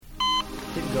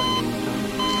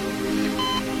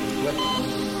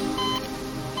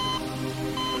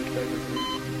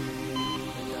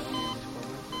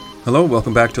Hello,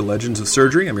 welcome back to Legends of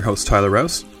Surgery. I'm your host, Tyler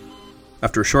Rouse.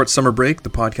 After a short summer break, the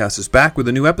podcast is back with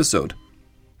a new episode.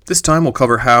 This time we'll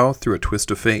cover how, through a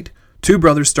twist of fate, two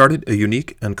brothers started a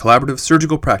unique and collaborative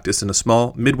surgical practice in a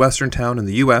small Midwestern town in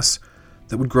the U.S.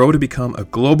 that would grow to become a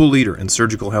global leader in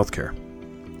surgical healthcare.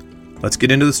 Let's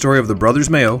get into the story of the Brothers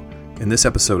Mayo in this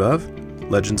episode of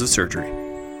Legends of Surgery.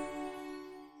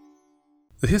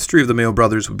 The history of the Mayo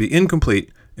brothers would be incomplete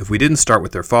if we didn't start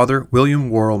with their father, William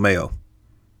Worrell Mayo.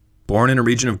 Born in a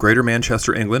region of Greater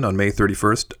Manchester, England on May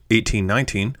 31st,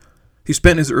 1819, he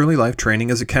spent his early life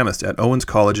training as a chemist at Owens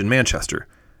College in Manchester,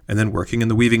 and then working in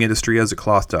the weaving industry as a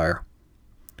cloth dyer.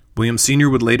 William Sr.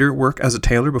 would later work as a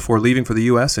tailor before leaving for the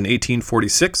U.S. in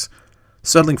 1846,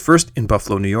 settling first in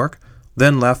Buffalo, New York,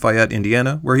 then Lafayette,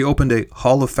 Indiana, where he opened a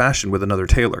Hall of Fashion with another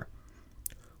tailor.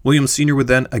 William Sr. would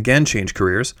then again change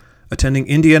careers, attending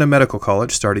Indiana Medical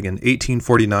College starting in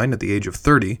 1849 at the age of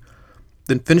 30,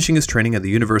 then finishing his training at the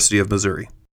University of Missouri.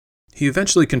 He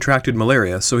eventually contracted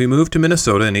malaria, so he moved to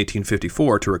Minnesota in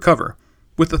 1854 to recover,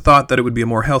 with the thought that it would be a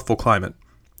more healthful climate,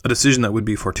 a decision that would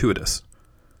be fortuitous.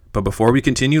 But before we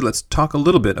continue, let's talk a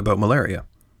little bit about malaria.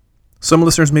 Some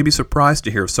listeners may be surprised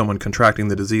to hear of someone contracting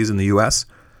the disease in the U.S.,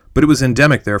 but it was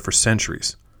endemic there for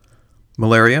centuries.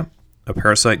 Malaria, a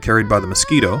parasite carried by the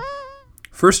mosquito,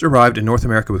 first arrived in North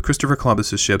America with Christopher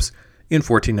Columbus's ships in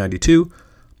 1492,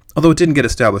 although it didn't get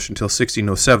established until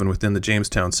 1607 within the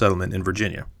Jamestown settlement in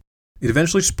Virginia. It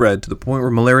eventually spread to the point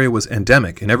where malaria was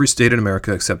endemic in every state in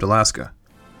America except Alaska.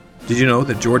 Did you know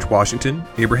that George Washington,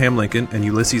 Abraham Lincoln, and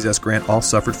Ulysses S. Grant all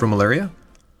suffered from malaria?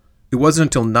 It wasn't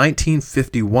until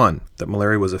 1951 that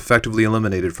malaria was effectively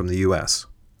eliminated from the U.S.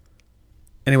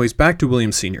 Anyways, back to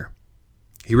William Sr.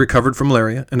 He recovered from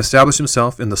malaria and established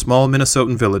himself in the small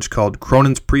Minnesotan village called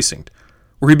Cronin's Precinct,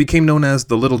 where he became known as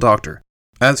the Little Doctor,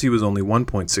 as he was only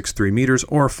 1.63 meters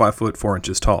or 5 foot 4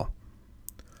 inches tall.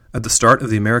 At the start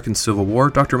of the American Civil War,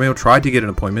 Dr. Mayo tried to get an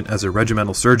appointment as a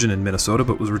regimental surgeon in Minnesota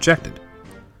but was rejected.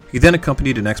 He then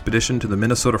accompanied an expedition to the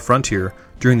Minnesota frontier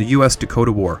during the U.S.-Dakota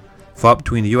War, fought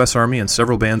between the U.S. Army and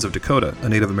several bands of Dakota, a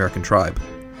Native American tribe,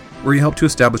 where he helped to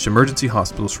establish emergency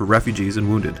hospitals for refugees and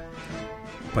wounded.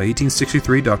 By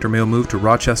 1863, Dr. Mayo moved to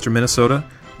Rochester, Minnesota,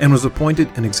 and was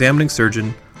appointed an examining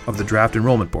surgeon of the Draft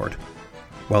Enrollment Board.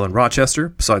 While in Rochester,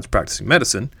 besides practicing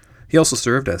medicine, he also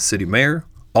served as city mayor,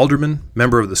 alderman,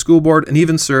 member of the school board, and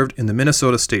even served in the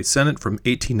Minnesota State Senate from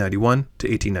 1891 to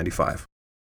 1895.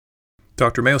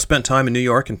 Dr. Mayo spent time in New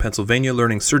York and Pennsylvania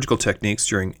learning surgical techniques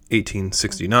during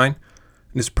 1869, and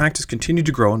his practice continued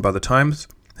to grow, and by the time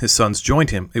his sons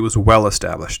joined him, it was well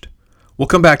established. We'll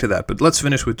come back to that, but let's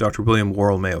finish with Dr. William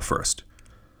Worrell Mayo first.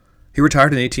 He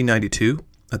retired in 1892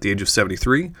 at the age of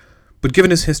 73, but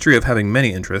given his history of having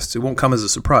many interests, it won't come as a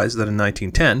surprise that in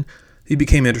 1910, he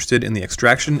became interested in the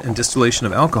extraction and distillation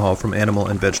of alcohol from animal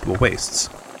and vegetable wastes.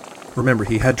 Remember,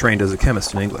 he had trained as a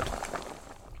chemist in England.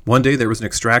 One day there was an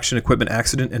extraction equipment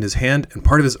accident and his hand and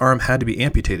part of his arm had to be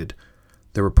amputated.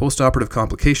 There were post-operative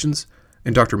complications,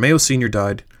 and Dr. Mayo Sr.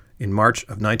 died in March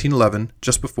of 1911,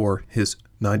 just before his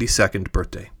 92nd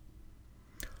birthday.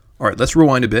 Alright, let's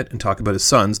rewind a bit and talk about his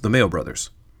sons, the Mayo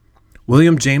brothers.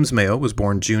 William James Mayo was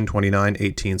born June 29,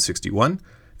 1861,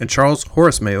 and Charles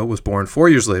Horace Mayo was born 4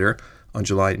 years later on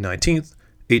July 19,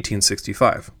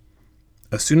 1865.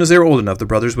 As soon as they were old enough, the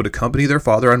brothers would accompany their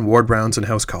father on ward rounds and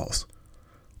house calls.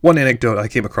 One anecdote I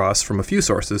came across from a few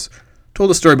sources told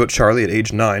a story about Charlie at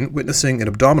age 9 witnessing an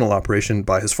abdominal operation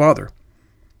by his father.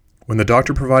 When the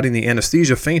doctor providing the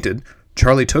anesthesia fainted,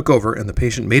 Charlie took over and the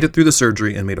patient made it through the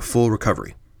surgery and made a full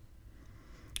recovery.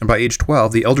 And by age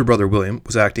 12, the elder brother William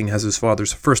was acting as his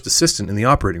father's first assistant in the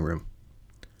operating room.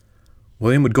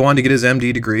 William would go on to get his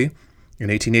MD degree in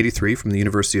 1883 from the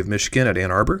University of Michigan at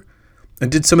Ann Arbor,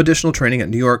 and did some additional training at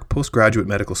New York Postgraduate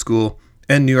Medical School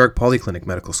and New York Polyclinic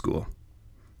Medical School.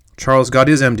 Charles got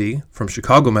his MD from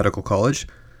Chicago Medical College,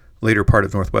 later part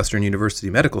of Northwestern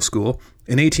University Medical School,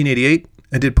 in 1888,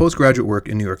 and did postgraduate work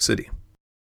in New York City.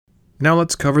 Now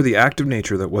let's cover the active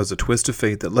nature that was a twist of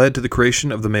fate that led to the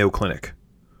creation of the Mayo Clinic.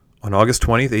 On August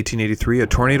 20, 1883, a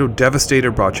tornado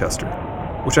devastated Rochester,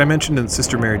 which I mentioned in the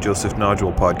Sister Mary Joseph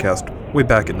Nodule podcast way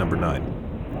back at number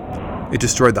 9. It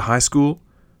destroyed the high school,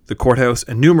 the courthouse,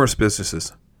 and numerous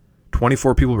businesses.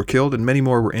 24 people were killed and many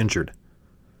more were injured.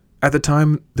 At the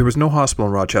time, there was no hospital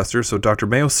in Rochester, so Dr.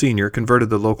 Mayo Sr. converted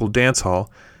the local dance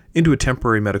hall into a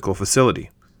temporary medical facility.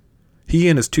 He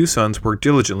and his 2 sons worked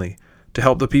diligently to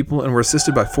help the people and were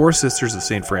assisted by 4 sisters of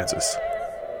St. Francis.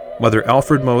 Mother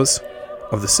Alfred Mose,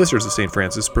 of the Sisters of St.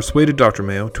 Francis persuaded Dr.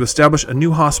 Mayo to establish a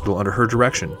new hospital under her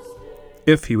direction,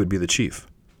 if he would be the chief.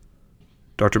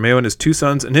 Dr. Mayo and his two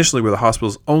sons initially were the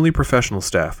hospital's only professional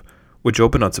staff, which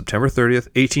opened on September 30th,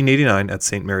 1889 at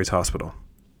St. Mary's Hospital.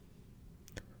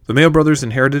 The Mayo brothers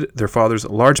inherited their father's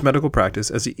large medical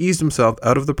practice as he eased himself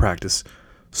out of the practice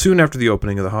soon after the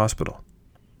opening of the hospital.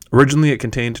 Originally, it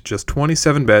contained just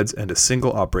 27 beds and a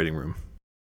single operating room.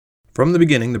 From the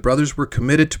beginning, the brothers were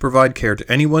committed to provide care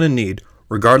to anyone in need,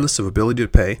 regardless of ability to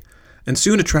pay, and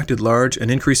soon attracted large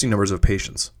and increasing numbers of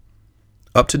patients.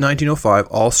 Up to 1905,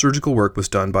 all surgical work was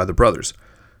done by the brothers,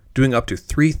 doing up to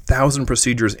 3,000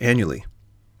 procedures annually.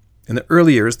 In the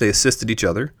early years, they assisted each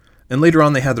other, and later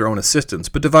on they had their own assistants,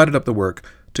 but divided up the work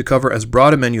to cover as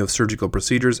broad a menu of surgical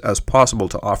procedures as possible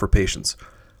to offer patients,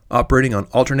 operating on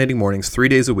alternating mornings 3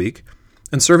 days a week,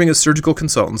 and serving as surgical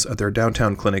consultants at their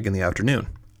downtown clinic in the afternoon.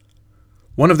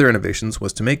 One of their innovations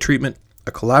was to make treatment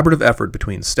a collaborative effort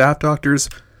between staff doctors,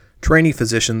 trainee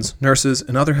physicians, nurses,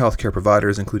 and other healthcare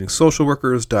providers, including social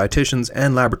workers, dietitians,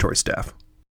 and laboratory staff.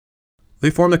 They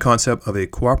formed the concept of a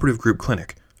cooperative group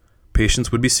clinic.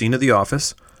 Patients would be seen at the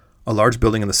office, a large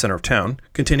building in the center of town,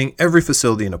 containing every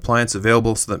facility and appliance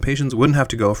available so that patients wouldn't have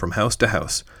to go from house to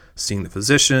house, seeing the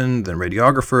physician, then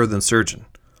radiographer, then surgeon.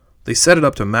 They set it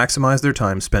up to maximize their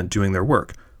time spent doing their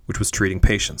work, which was treating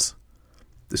patients.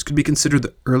 This could be considered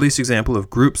the earliest example of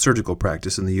group surgical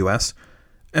practice in the U.S.,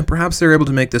 and perhaps they were able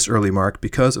to make this early mark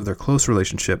because of their close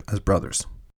relationship as brothers.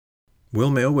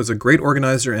 Will Mayo was a great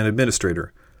organizer and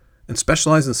administrator, and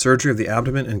specialized in surgery of the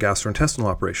abdomen and gastrointestinal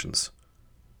operations.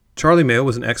 Charlie Mayo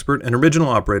was an expert and original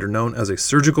operator known as a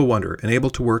surgical wonder and able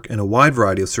to work in a wide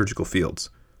variety of surgical fields.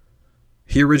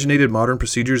 He originated modern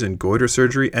procedures in goiter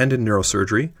surgery and in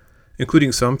neurosurgery,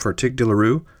 including some for tic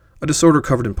douloureux, a disorder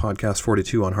covered in podcast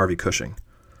 42 on Harvey Cushing,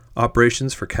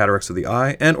 operations for cataracts of the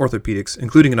eye, and orthopedics,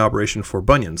 including an operation for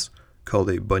bunions, called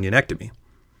a bunionectomy.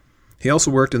 He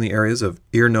also worked in the areas of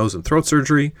ear, nose, and throat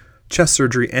surgery, chest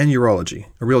surgery, and urology,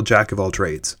 a real jack of all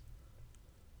trades.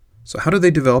 So how did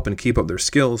they develop and keep up their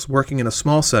skills working in a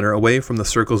small center away from the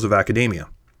circles of academia?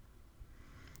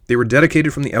 They were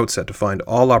dedicated from the outset to find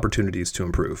all opportunities to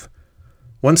improve.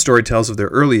 One story tells of their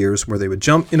early years where they would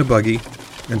jump in a buggy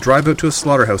and drive out to a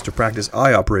slaughterhouse to practice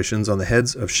eye operations on the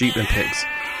heads of sheep and pigs.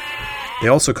 They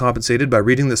also compensated by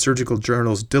reading the surgical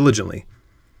journals diligently,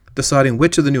 deciding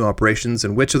which of the new operations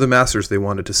and which of the masters they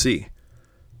wanted to see.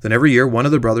 Then every year, one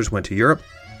of the brothers went to Europe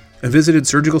and visited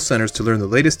surgical centers to learn the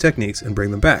latest techniques and bring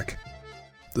them back.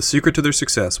 The secret to their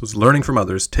success was learning from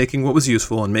others, taking what was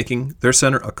useful, and making their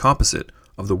center a composite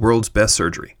of the world's best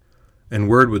surgery. And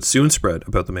word would soon spread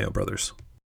about the Mayo brothers.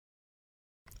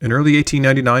 In early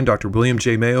 1899, Dr. William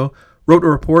J. Mayo wrote a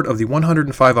report of the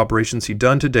 105 operations he'd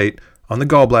done to date on the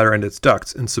gallbladder and its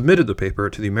ducts and submitted the paper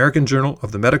to the American Journal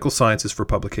of the Medical Sciences for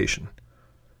publication.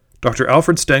 Dr.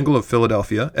 Alfred Stengel of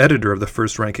Philadelphia, editor of the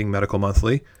first-ranking medical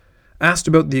monthly, asked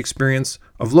about the experience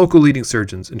of local leading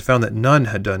surgeons and found that none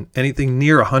had done anything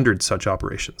near 100 such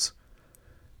operations.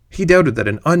 He doubted that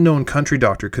an unknown country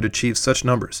doctor could achieve such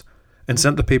numbers and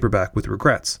sent the paper back with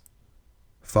regrets.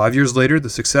 5 years later, the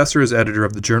successor as editor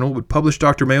of the journal would publish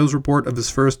Dr. Mayo's report of his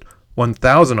first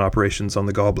 1,000 operations on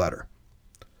the gallbladder.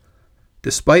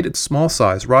 Despite its small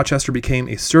size, Rochester became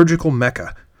a surgical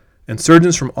mecca, and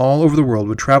surgeons from all over the world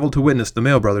would travel to witness the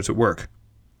Mayo brothers at work.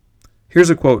 Here's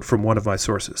a quote from one of my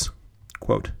sources.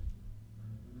 Quote,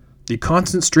 "The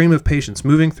constant stream of patients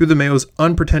moving through the Mayo's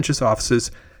unpretentious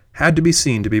offices had to be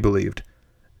seen to be believed,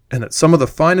 and that some of the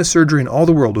finest surgery in all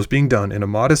the world was being done in a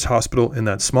modest hospital in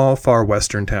that small far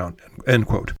western town." End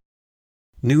quote.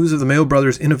 News of the Mayo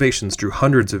brothers' innovations drew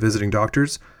hundreds of visiting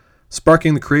doctors,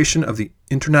 sparking the creation of the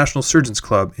International Surgeons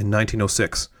Club in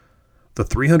 1906. The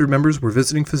 300 members were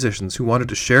visiting physicians who wanted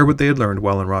to share what they had learned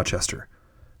while in Rochester.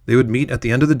 They would meet at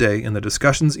the end of the day, and the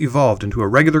discussions evolved into a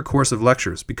regular course of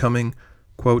lectures, becoming,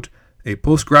 quote, "a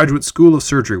postgraduate school of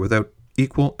surgery without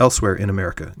equal elsewhere in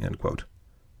America," end quote.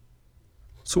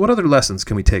 So what other lessons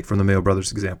can we take from the Mayo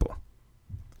brothers' example?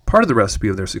 Part of the recipe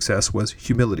of their success was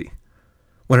humility.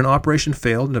 When an operation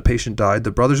failed and a patient died,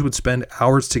 the brothers would spend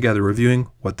hours together reviewing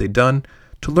what they'd done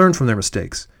to learn from their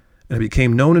mistakes, and it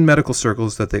became known in medical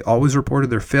circles that they always reported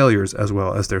their failures as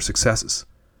well as their successes.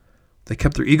 They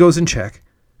kept their egos in check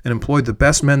and employed the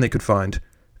best men they could find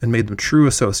and made them true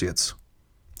associates.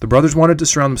 The brothers wanted to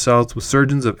surround themselves with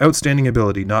surgeons of outstanding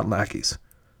ability, not lackeys.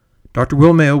 Dr.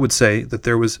 Will Mayo would say that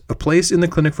there was a place in the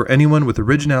clinic for anyone with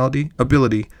originality,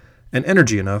 ability, and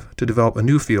energy enough to develop a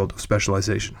new field of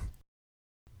specialization.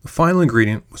 The final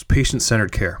ingredient was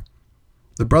patient-centered care.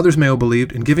 The brothers Mayo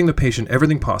believed in giving the patient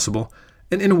everything possible,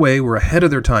 and in a way were ahead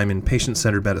of their time in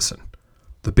patient-centered medicine.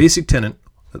 The basic tenet,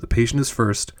 that the patient is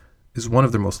first is one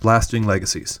of their most lasting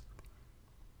legacies.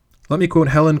 Let me quote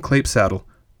Helen Clape Saddle,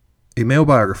 a Mayo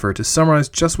biographer, to summarize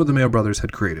just what the Mayo brothers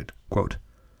had created. Quote,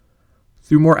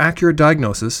 "Through more accurate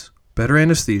diagnosis, better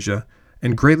anesthesia,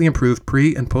 and greatly improved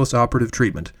pre- and post-operative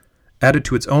treatment, added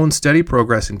to its own steady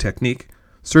progress in technique,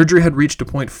 surgery had reached a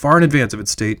point far in advance of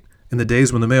its state in the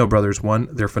days when the Mayo brothers won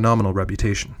their phenomenal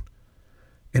reputation.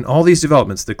 In all these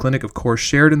developments, the clinic of course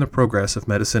shared in the progress of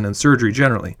medicine and surgery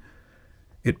generally.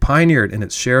 It pioneered in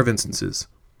its share of instances,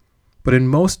 but in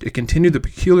most it continued the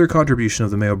peculiar contribution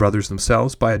of the Mayo brothers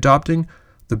themselves by adopting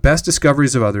the best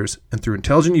discoveries of others and through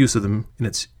intelligent use of them in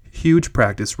its huge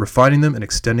practice, refining them and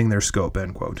extending their scope."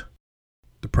 End quote.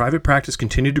 The private practice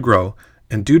continued to grow,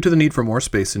 and due to the need for more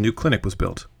space, a new clinic was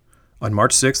built. On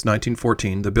March 6,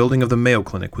 1914, the building of the Mayo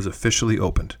Clinic was officially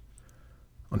opened.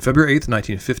 On February 8,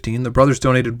 1915, the brothers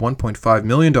donated $1.5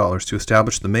 million to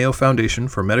establish the Mayo Foundation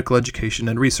for Medical Education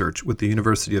and Research with the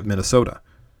University of Minnesota.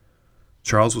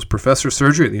 Charles was professor of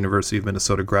surgery at the University of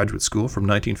Minnesota Graduate School from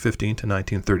 1915 to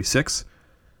 1936.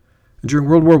 And during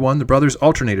World War I, the brothers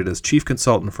alternated as chief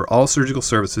consultant for all surgical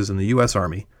services in the U.S.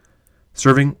 Army,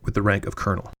 serving with the rank of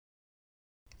colonel.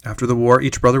 After the war,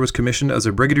 each brother was commissioned as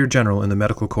a brigadier general in the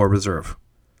Medical Corps Reserve.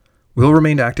 Will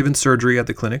remained active in surgery at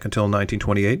the clinic until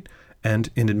 1928 and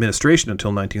in administration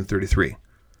until 1933.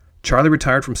 Charlie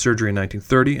retired from surgery in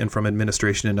 1930 and from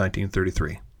administration in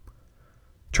 1933.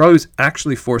 Charlie was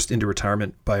actually forced into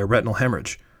retirement by a retinal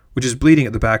hemorrhage, which is bleeding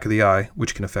at the back of the eye,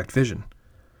 which can affect vision.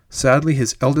 Sadly,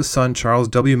 his eldest son, Charles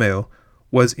W. Mayo,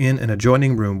 was in an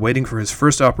adjoining room waiting for his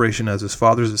first operation as his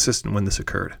father's assistant when this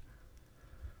occurred.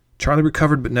 Charlie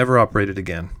recovered but never operated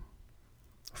again.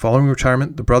 Following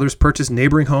retirement, the brothers purchased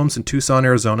neighboring homes in Tucson,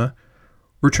 Arizona,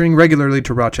 returning regularly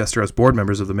to Rochester as board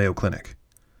members of the Mayo Clinic.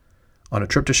 On a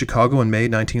trip to Chicago in May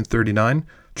 1939,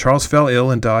 Charles fell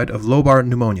ill and died of lobar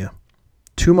pneumonia.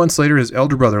 2 months later, his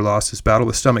elder brother lost his battle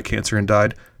with stomach cancer and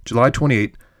died July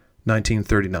 28,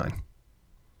 1939.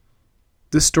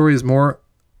 This story is more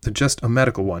than just a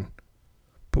medical one,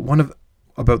 but one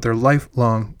about their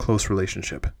lifelong close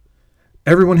relationship.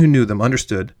 Everyone who knew them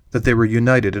understood that they were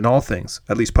united in all things,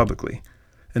 at least publicly,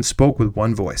 and spoke with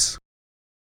one voice.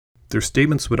 Their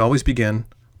statements would always begin,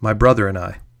 "My brother and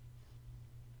I."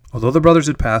 Although the brothers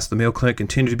had passed, the Mayo Clinic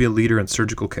continued to be a leader in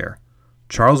surgical care.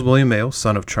 Charles William Mayo,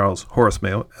 son of Charles Horace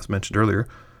Mayo, as mentioned earlier,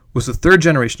 was the third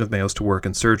generation of Mayos to work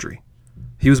in surgery.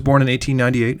 He was born in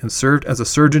 1898 and served as a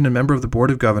surgeon and member of the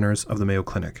Board of Governors of the Mayo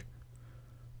Clinic.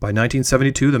 By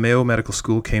 1972, the Mayo Medical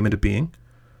School came into being.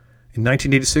 In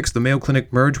 1986, the Mayo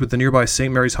Clinic merged with the nearby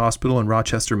St. Mary's Hospital and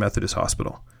Rochester Methodist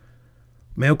Hospital.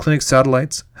 Mayo Clinic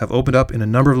satellites have opened up in a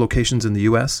number of locations in the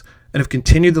U.S. and have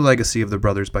continued the legacy of the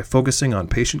brothers by focusing on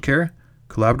patient care,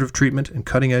 collaborative treatment, and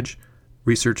cutting-edge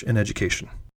research and education.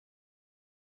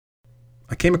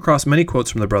 I came across many quotes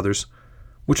from the brothers,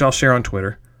 which I'll share on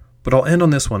Twitter, but I'll end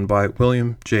on this one by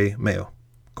William J. Mayo.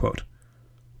 Quote,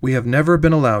 "We have never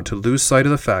been allowed to lose sight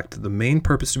of the fact that the main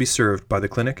purpose to be served by the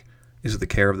clinic is the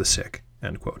care of the sick."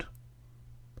 End quote.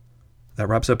 That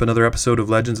wraps up another episode of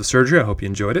Legends of Surgery. I hope you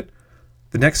enjoyed it.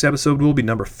 The next episode will be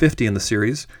number 50 in the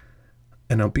series,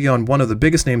 and it'll be on one of the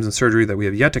biggest names in surgery that we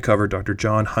have yet to cover, Dr.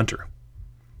 John Hunter.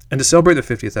 And to celebrate the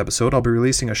 50th episode, I'll be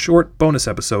releasing a short bonus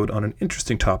episode on an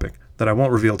interesting topic that I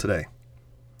won't reveal today.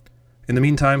 In the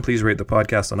meantime, please rate the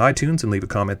podcast on iTunes and leave a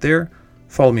comment there.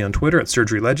 Follow me on Twitter at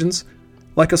Surgery Legends.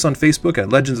 Like us on Facebook at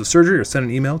Legends of Surgery, or send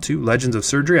an email to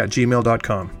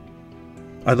legendsofsurgery@gmail.com.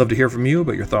 I'd love to hear from you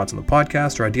about your thoughts on the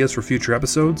podcast or ideas for future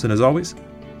episodes, and as always,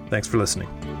 thanks for listening.